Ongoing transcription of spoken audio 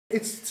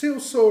It's still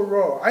so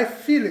raw. I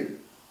feel it.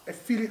 I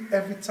feel it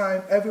every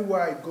time,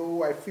 everywhere I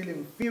go. I feel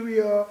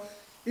inferior.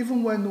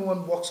 Even when no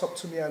one walks up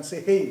to me and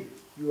say, hey,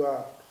 you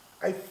are,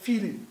 I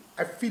feel it.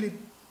 I feel it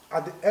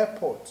at the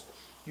airport.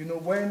 You know,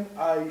 when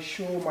I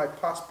show my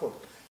passport.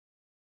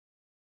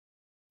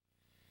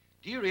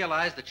 Do you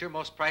realize that your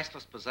most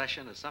priceless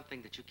possession is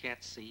something that you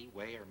can't see,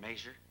 weigh, or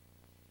measure?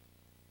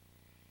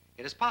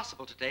 It is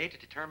possible today to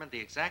determine the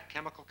exact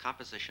chemical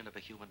composition of a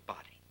human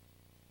body.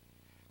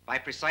 By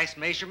precise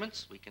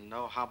measurements, we can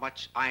know how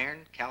much iron,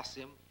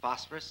 calcium,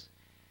 phosphorus.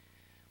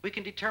 We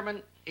can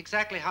determine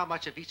exactly how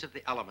much of each of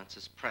the elements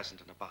is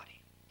present in a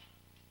body.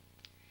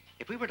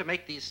 If we were to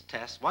make these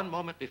tests one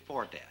moment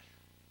before death,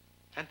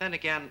 and then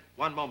again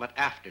 1 moment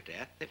after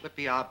death, it would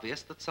be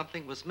obvious that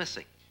something was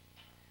missing.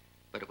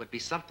 But it would be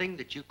something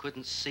that you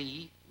couldn't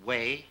see,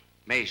 weigh,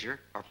 measure,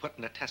 or put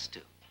in a test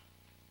to.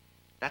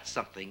 That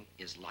something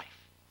is life.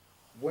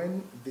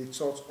 When they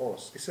taught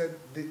us, he said,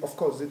 of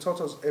course, they taught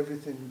us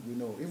everything we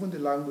know, even the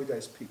language I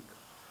speak.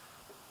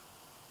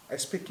 I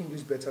speak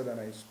English better than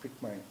I speak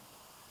my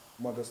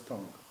mother's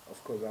tongue.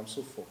 Of course, I'm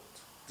so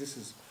fucked. This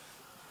is,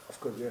 of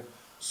course, yeah.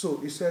 So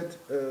he said,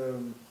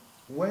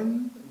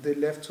 when they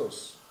left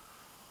us,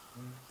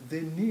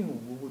 they knew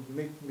we would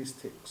make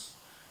mistakes.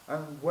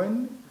 And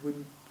when we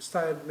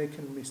started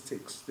making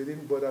mistakes, they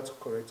didn't bother to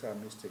correct our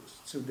mistakes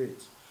to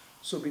date.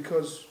 So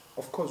because,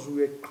 of course,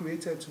 we were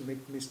created to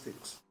make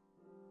mistakes.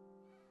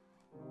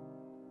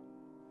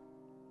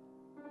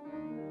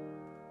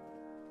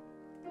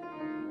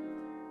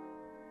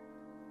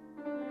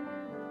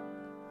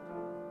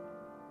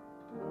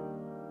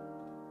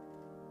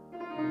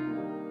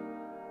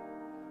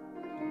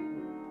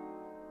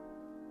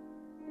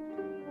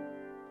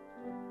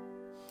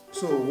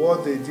 So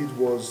what they did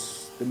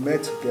was they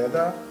met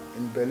together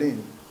in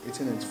Berlin,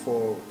 1884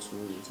 to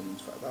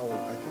 1885. That was,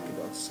 I think,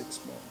 about 6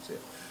 months. Yeah.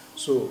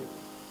 So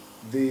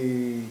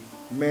they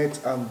met,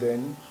 and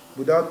then,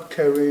 without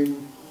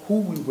caring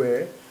who we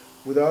were,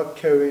 without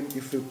caring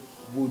if we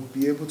would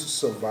be able to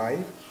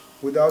survive,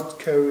 without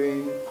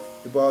caring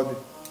about the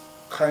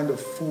kind of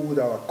food,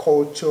 our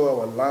culture,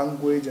 our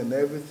language, and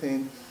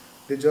everything,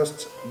 they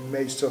just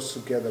merged us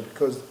together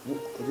because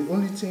the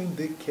only thing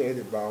they cared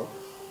about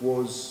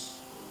was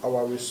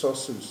our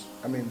resources.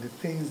 I mean, the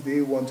things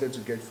they wanted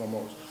to get from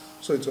us.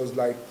 So it was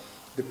like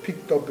they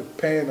picked up a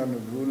pen and a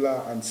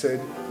ruler and said,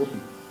 okay,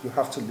 you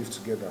have to live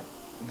together.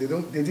 They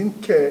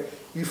didn't care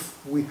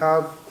if we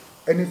have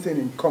anything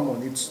in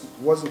common. It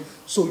wasn't,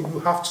 so you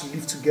have to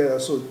live together.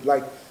 So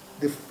like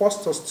they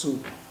forced us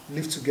to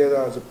live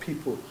together as a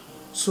people.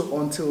 So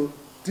until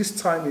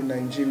this time in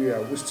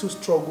Nigeria, we still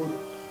struggled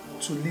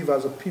to live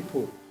as a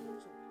people.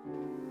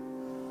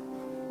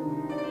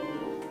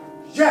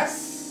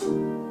 Yes!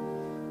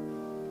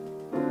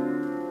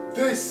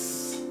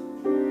 This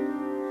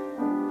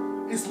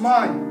is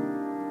mine.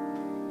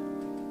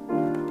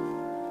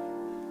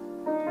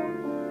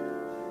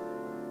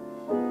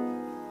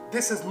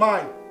 This is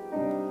mine.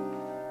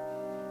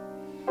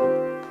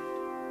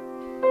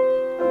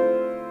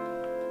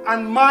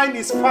 And mine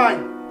is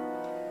fine.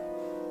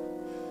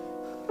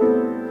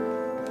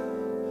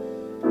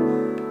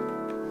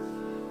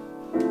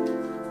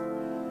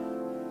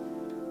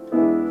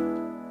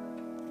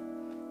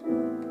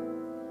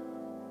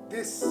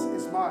 This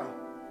is mine.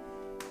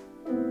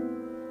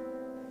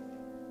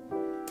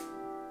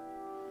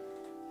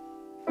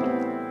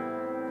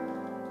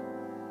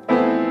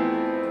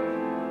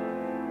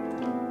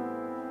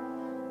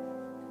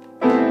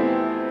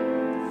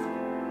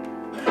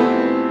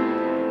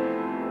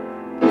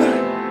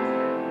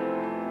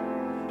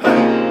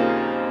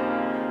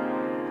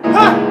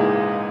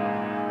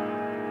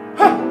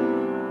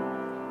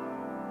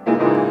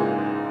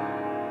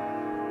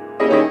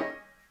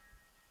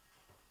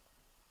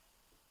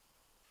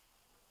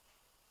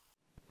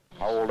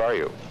 How old are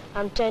you?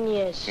 I'm 10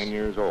 years. 10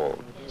 years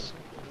old. Yes.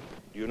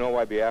 Do you know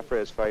why Biafra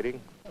is fighting?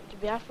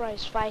 Biafra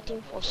is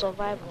fighting for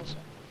survival, sir.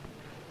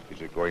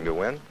 Is it going to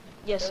win?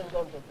 Yes, sir.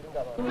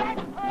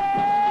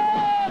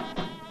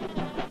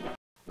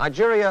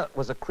 Nigeria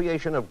was a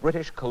creation of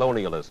British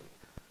colonialism.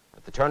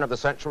 At the turn of the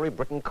century,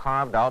 Britain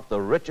carved out the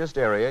richest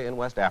area in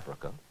West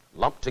Africa,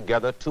 lumped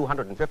together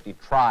 250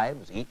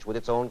 tribes, each with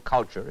its own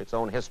culture, its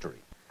own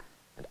history,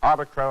 and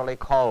arbitrarily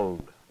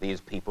called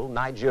these people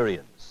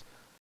Nigerians.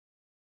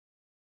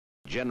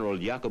 General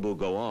Yakubu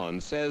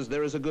Gowon says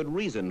there is a good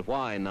reason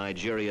why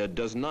Nigeria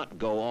does not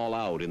go all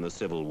out in the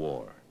civil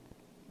war.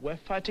 We're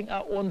fighting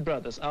our own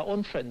brothers, our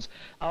own friends,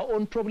 our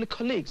own probably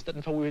colleagues that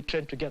in fact we were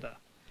trained together.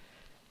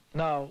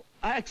 Now,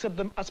 I accept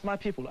them as my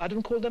people. I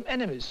don't call them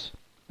enemies.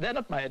 They're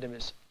not my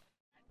enemies.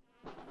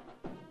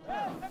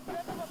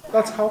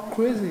 That's how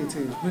crazy it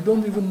is. We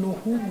don't even know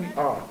who we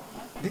are.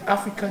 The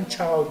African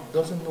child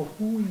doesn't know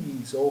who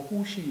he is or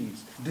who she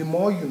is. The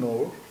more you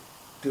know,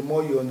 the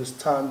more you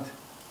understand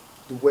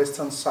the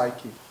Western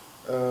psyche.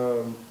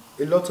 A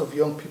lot of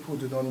young people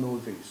do not know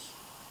this.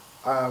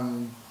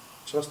 I'm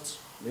just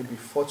maybe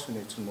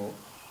fortunate to know.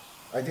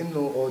 I didn't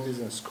know all this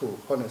in school,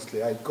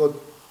 honestly. I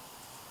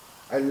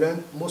I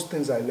learned most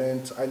things. I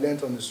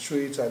learned on the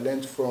streets. I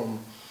learned from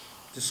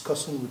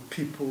discussing with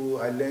people.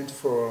 I learned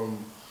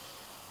from,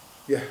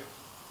 yeah,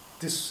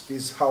 this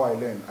is how I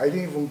learned. I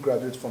didn't even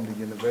graduate from the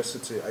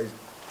university. I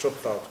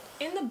dropped out.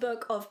 In the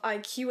book of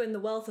IQ and the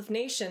Wealth of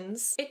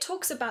Nations, it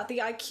talks about the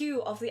IQ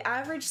of the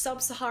average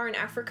sub-Saharan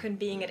African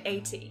being at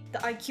 80. The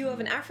IQ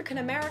of an African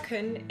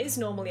American is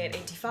normally at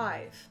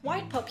 85.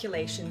 White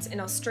populations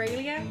in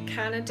Australia,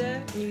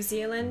 Canada, New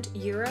Zealand,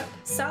 Europe,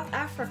 South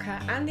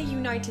Africa, and the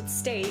United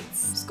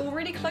States score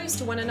really close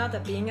to one another,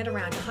 being at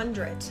around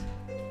 100.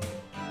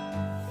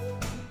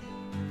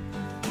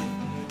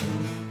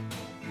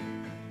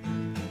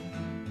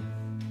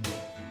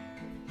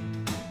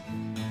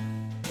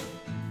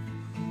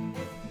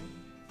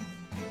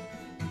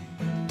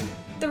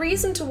 The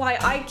reason to why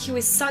IQ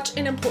is such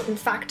an important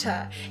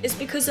factor is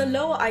because a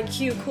lower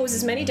IQ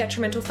causes many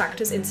detrimental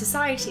factors in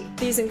society.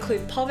 These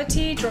include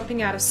poverty,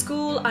 dropping out of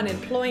school,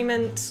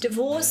 unemployment,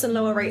 divorce and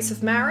lower rates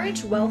of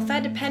marriage,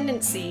 welfare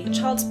dependency, a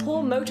child's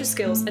poor motor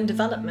skills and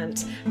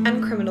development,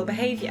 and criminal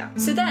behavior.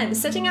 So then,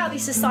 setting out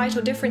these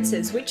societal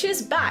differences, which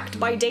is backed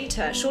by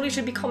data, surely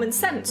should be common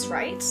sense,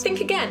 right?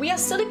 Think again, we are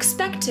still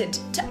expected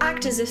to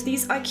act as if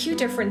these IQ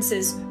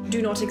differences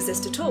do not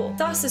exist at all,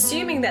 thus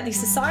assuming that these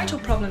societal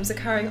problems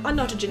occurring are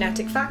not a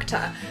genetic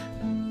factor.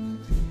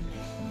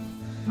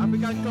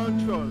 African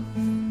control.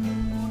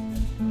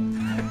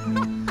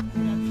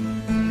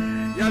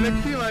 Yeah, the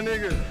key, my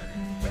nigga.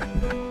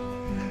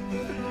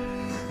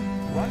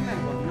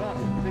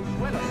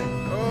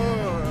 Oh,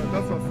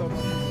 that's what's up.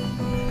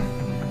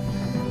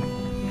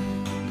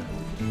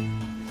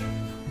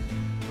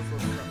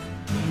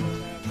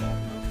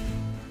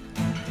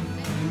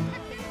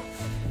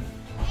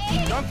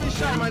 Don't be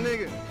shy, my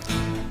nigga.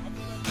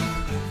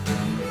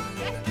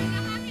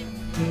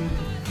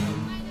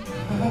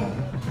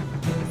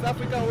 It's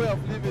African way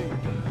of living.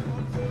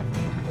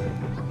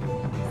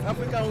 It's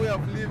African way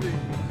of living.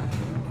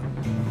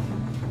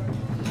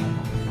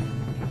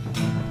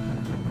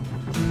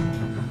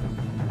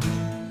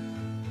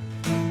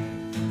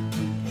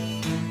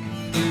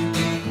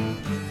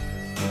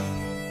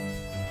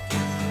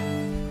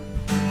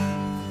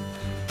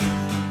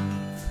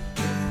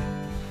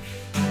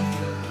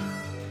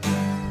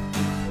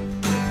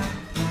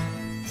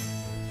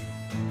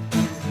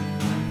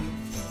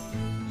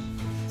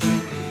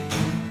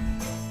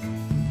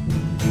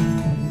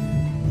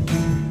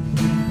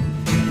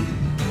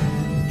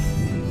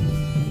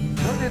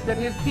 That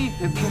his teeth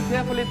have been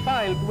carefully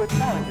filed with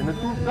point and the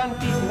two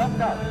front teeth knocked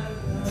out.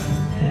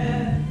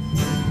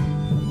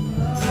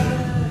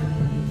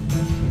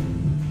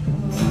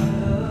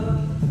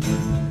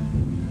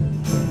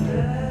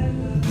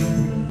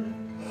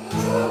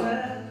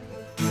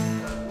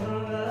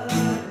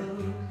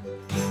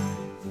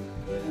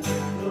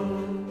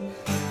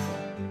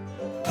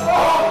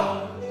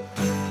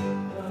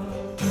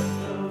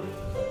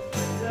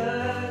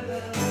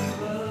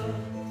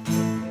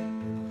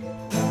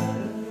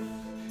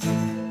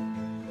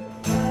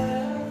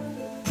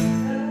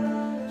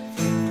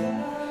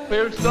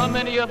 Where so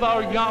many of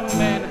our young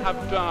men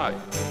have died.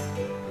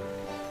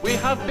 We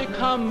have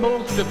become,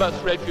 most of us,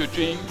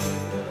 refugees.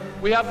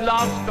 We have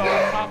lost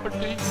our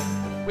property.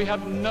 We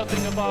have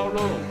nothing of our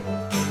own.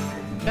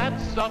 That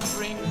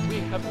suffering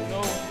we have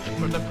known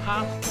for the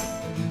past.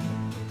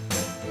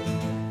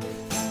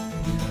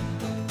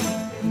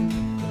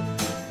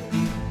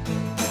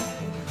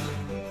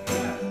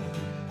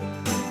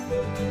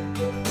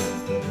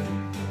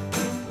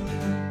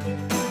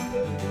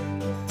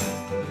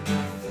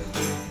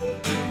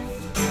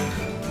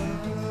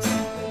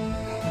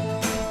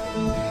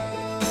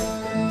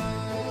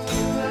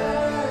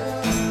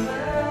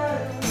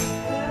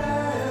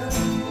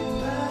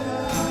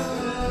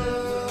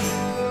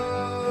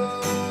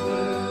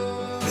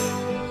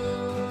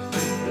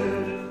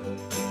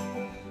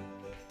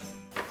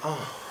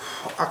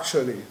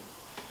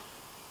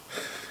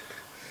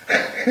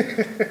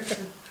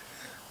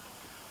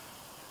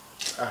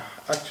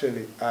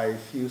 Actually, I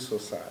feel so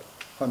sad.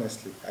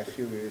 Honestly, I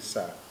feel really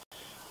sad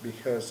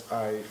because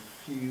I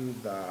feel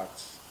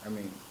that, I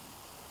mean,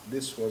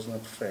 this was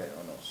not fair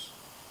on us.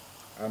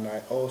 And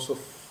I also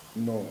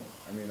know,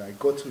 I mean, I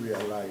got to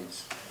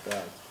realize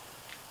that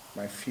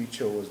my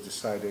future was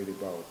decided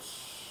about,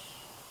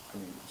 I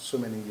mean, so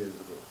many years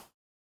ago.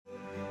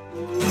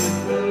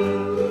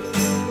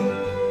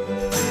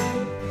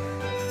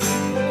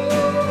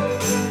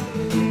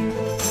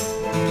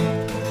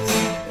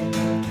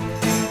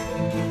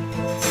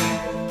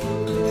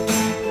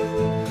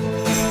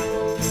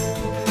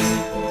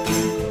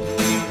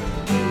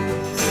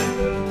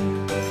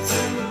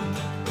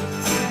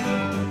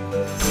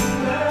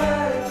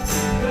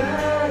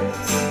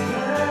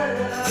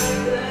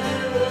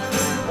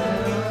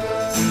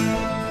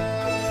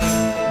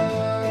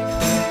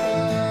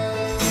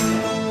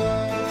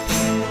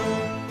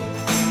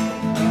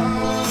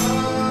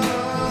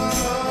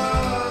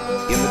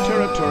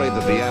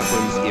 The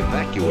Biafrans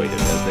evacuated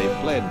as they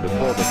fled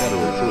before the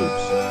federal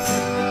troops.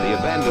 The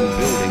abandoned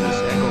buildings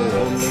echo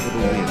only to the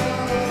wind.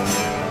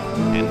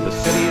 And the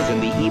cities in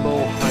the Igbo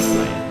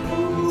heartland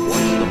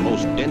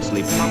most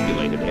densely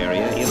populated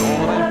area in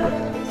all of Africa,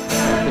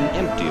 have been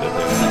emptied of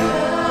their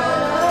people,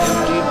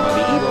 emptied by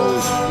the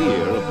Igbo's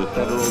fear of the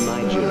federal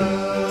Nigeria.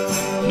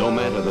 No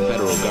matter the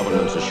federal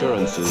government's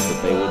assurances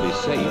that they will be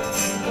safe,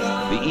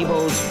 the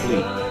Igbos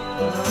flee.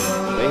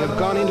 They have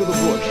gone into the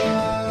bush,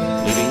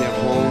 leaving their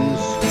homes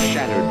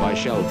shattered by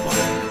shell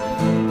fire,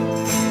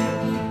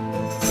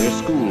 their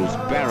schools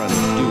barren of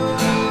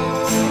students,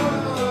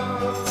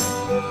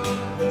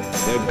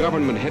 their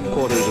government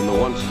headquarters in the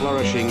once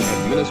flourishing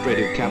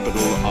administrative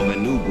capital of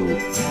Enugu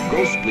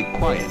ghostly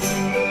quiet.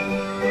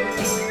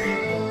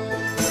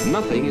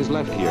 Nothing is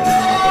left here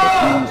now but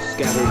a few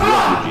scattered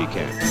refugee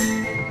camps.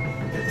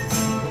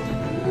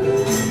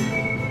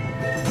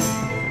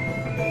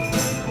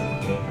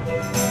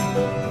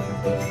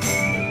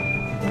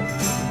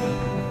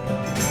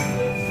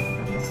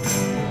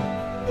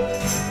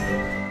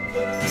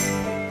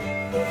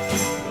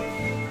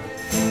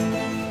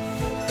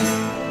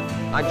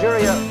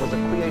 Nigeria was a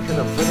creation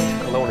of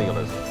British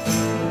colonialism.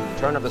 At the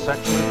turn of the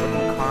century,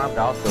 Britain carved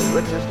out the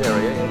richest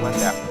area in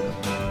West Africa.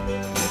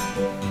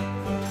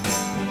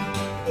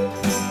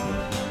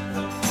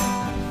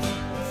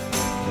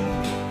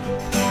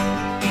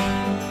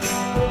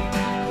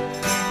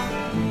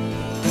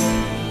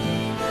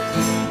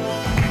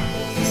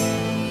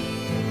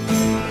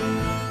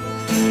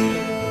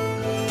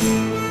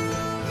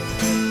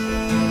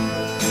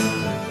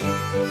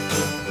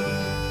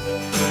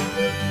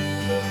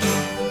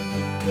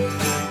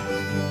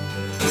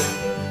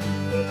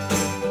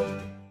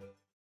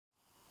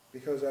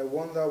 Because I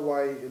wonder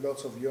why a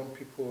lot of young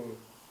people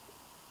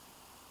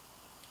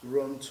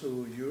run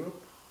to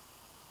Europe.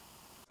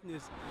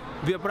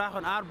 Wir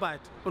brauchen Arbeit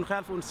und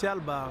Geld für uns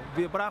selber.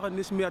 Wir brauchen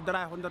nicht mehr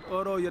 300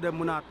 Euro jeden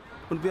Monat.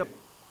 Und wir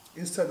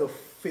Instead of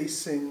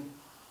facing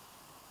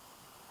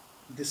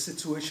the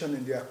situation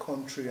in their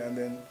country and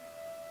then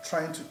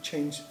trying to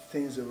change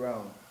things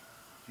around,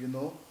 you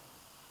know?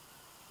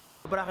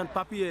 brauchen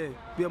Papier.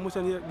 Wir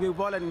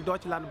wollen in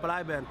Deutschland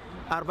bleiben.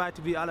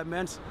 Arbeiten wie alle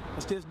Menschen.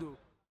 Verstehst du?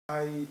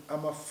 I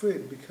am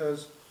afraid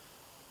because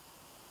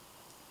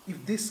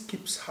if this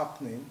keeps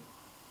happening,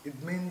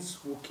 it means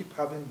we'll keep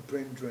having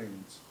brain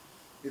drains.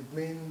 It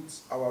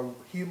means our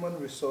human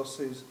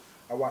resources,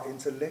 our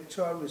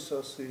intellectual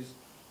resources,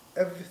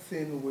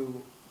 everything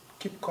will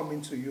keep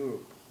coming to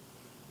Europe.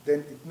 Then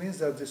it means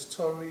that the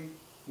story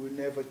will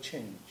never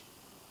change.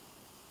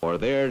 For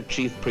their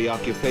chief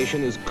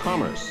preoccupation is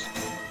commerce,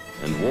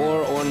 and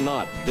war or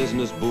not,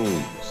 business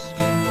booms.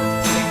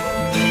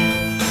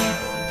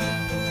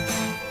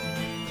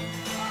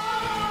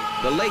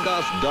 The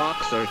Lagos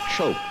docks are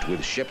choked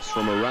with ships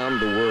from around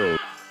the world.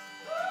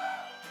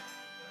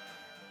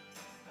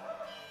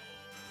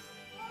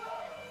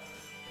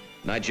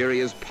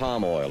 Nigeria's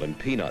palm oil and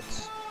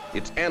peanuts,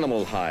 its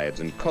animal hides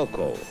and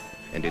cocoa,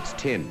 and its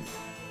tin.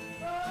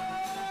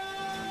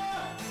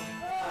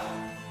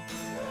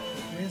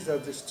 It means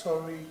that the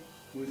story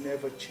will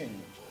never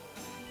change.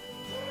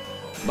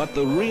 But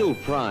the real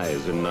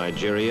prize in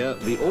Nigeria,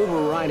 the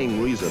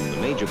overriding reason the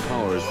major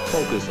powers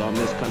focus on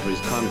this country's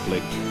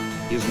conflict,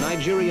 is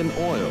Nigerian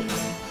oil.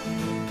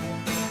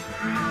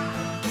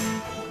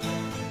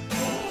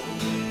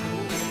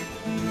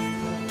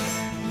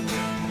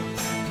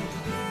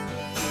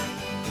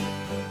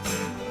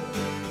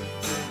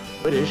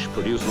 British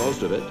produce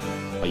most of it.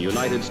 A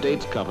United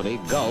States company,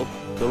 Gulf,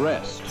 the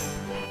rest.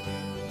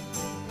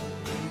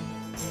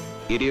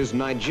 It is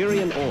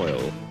Nigerian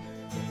oil.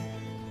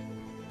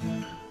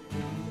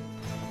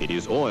 It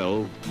is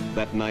oil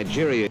that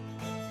Nigeria...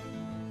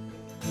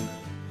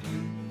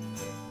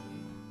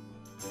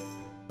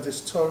 The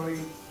story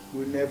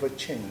will never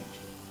change.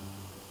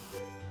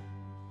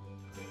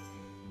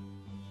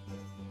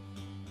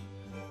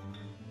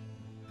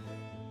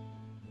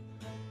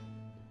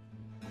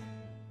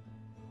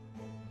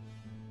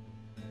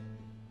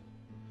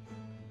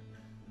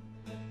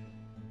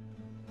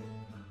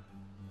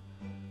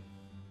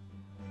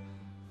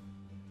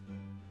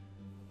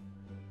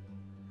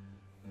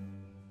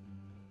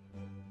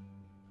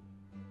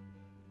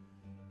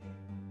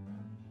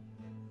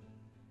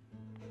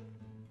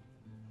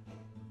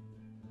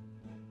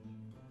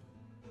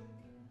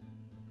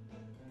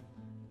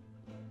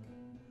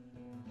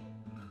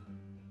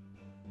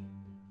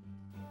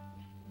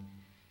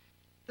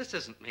 This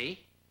isn't me.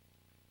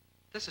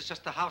 This is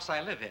just the house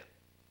I live in.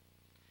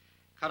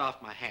 Cut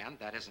off my hand,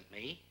 that isn't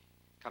me.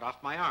 Cut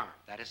off my arm,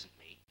 that isn't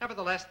me.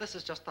 Nevertheless, this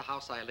is just the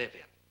house I live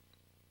in.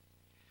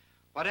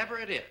 Whatever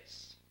it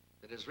is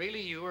that is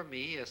really you or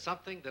me is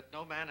something that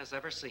no man has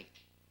ever seen.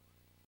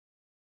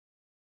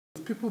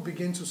 If people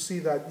begin to see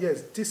that,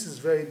 yes, this is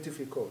very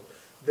difficult,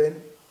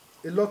 then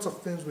a lot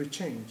of things will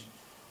change.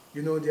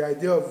 You know, the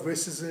idea of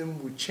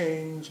racism will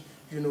change.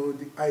 You know,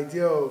 the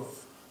idea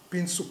of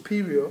being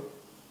superior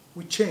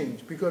will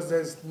change because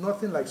there's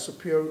nothing like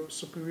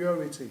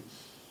superiority.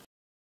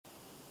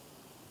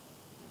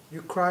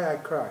 You cry, I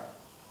cry.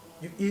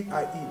 You eat,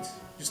 I eat.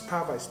 You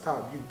starve, I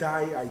starve. You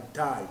die, I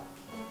die.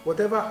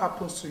 Whatever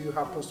happens to you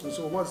happens to me.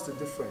 So what's the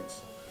difference?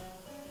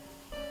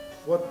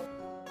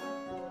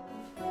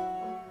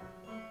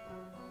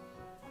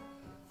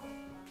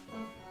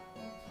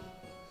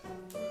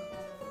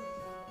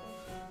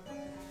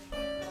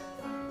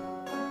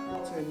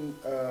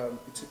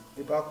 it's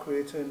about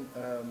creating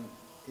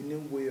a new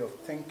way of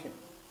thinking.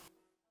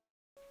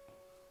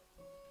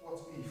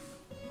 What if?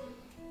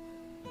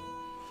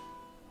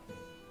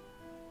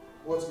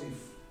 What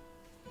if?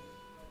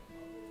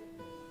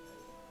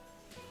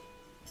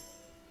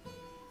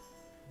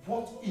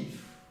 What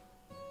if?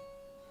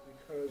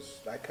 Because,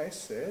 like I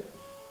said,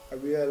 I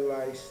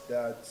realized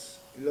that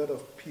a lot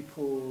of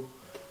people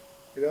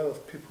do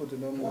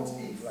not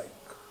know like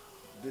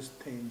these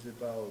things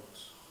about,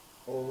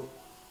 or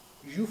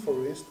you,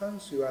 for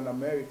instance, you're an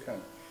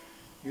American,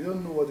 you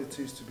don't know what it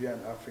is to be an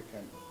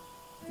African.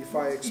 If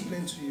I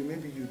explain to you,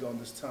 maybe you'd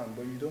understand,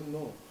 but you don't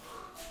know.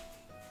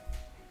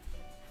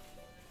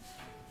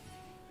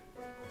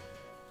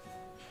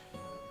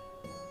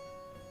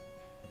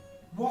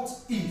 What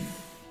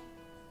if?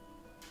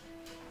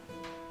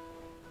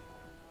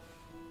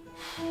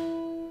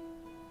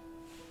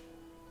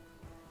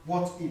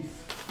 What if?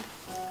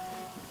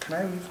 Can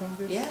I read from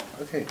this? Yeah.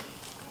 Okay.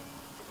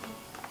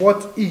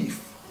 What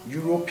if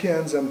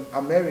Europeans and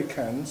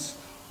Americans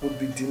would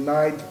be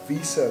denied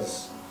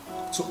visas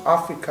to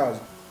Africa?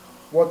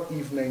 What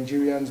if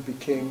Nigerians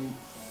became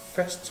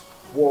first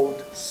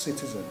world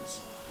citizens?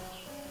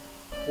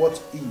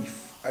 What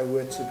if I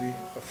were to be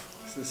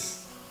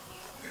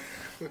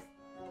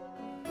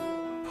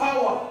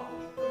power,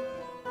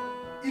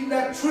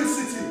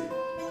 electricity,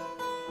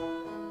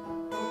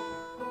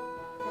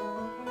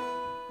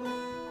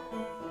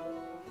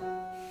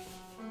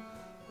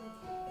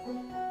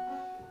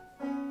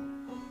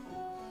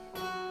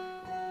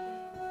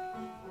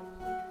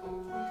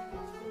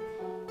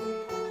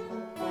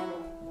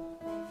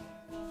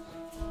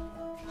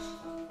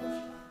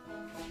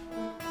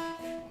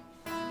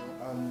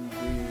 and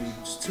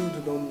we still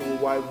don't know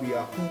why we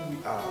are who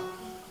we are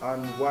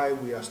and why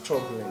we are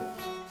struggling.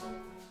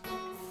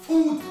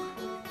 Food